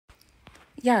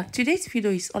Yeah, today's video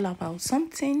is all about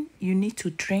something you need to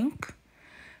drink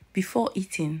before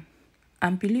eating.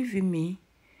 And believe in me,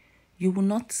 you will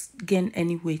not gain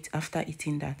any weight after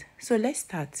eating that. So let's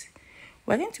start.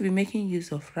 We're going to be making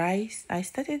use of rice. I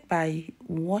started by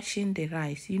washing the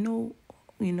rice.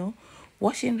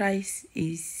 Washing rice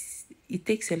it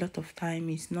takes a lot of time.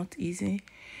 It's not easy.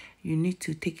 You need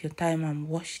to take your time and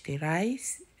wash the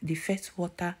rice. The first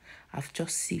water, I've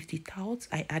just sieved it out.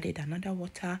 I added another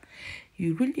water.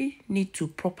 You really need to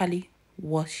properly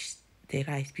wash the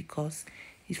rice because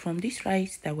it's from this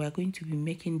rice that we're going to be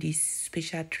making this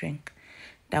special drink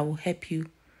that will help you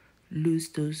lose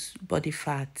those body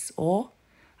fats, or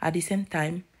at the same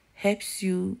time helps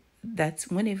you that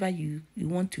whenever you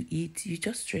want to eat, you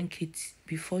just drink it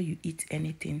before you eat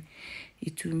anything.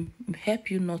 It will help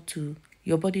you not to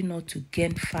your body not to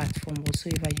gain fat from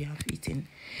whatsoever you have eaten.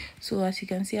 So as you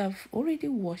can see, I've already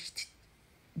washed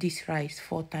this rice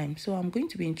 4 times, so I'm going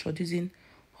to be introducing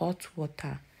hot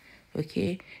water.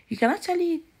 Okay, you can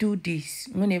actually do this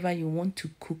whenever you want to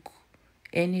cook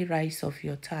any rice of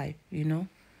your type.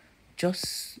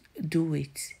 Just do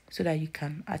it so that you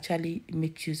can actually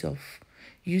make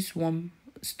use one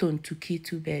stone to kill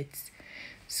two birds.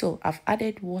 So I've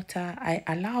added water. I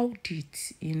allowed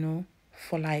it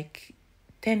for like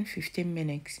 10-15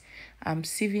 minutes. I'm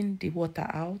sieving the water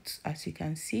out. As you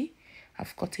can see,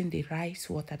 I've gotten the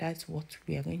rice water. That's what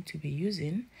we are going to be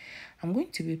using. I'm going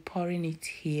to be pouring it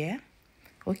here.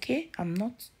 Okay, I'm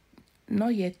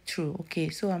not yet through. Okay,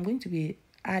 so I'm going to be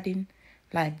adding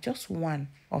like just one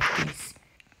of these.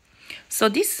 So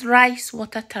this rice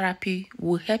water therapy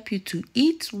will help you to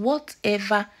eat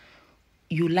whatever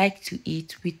you like to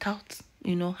eat without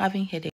having headache.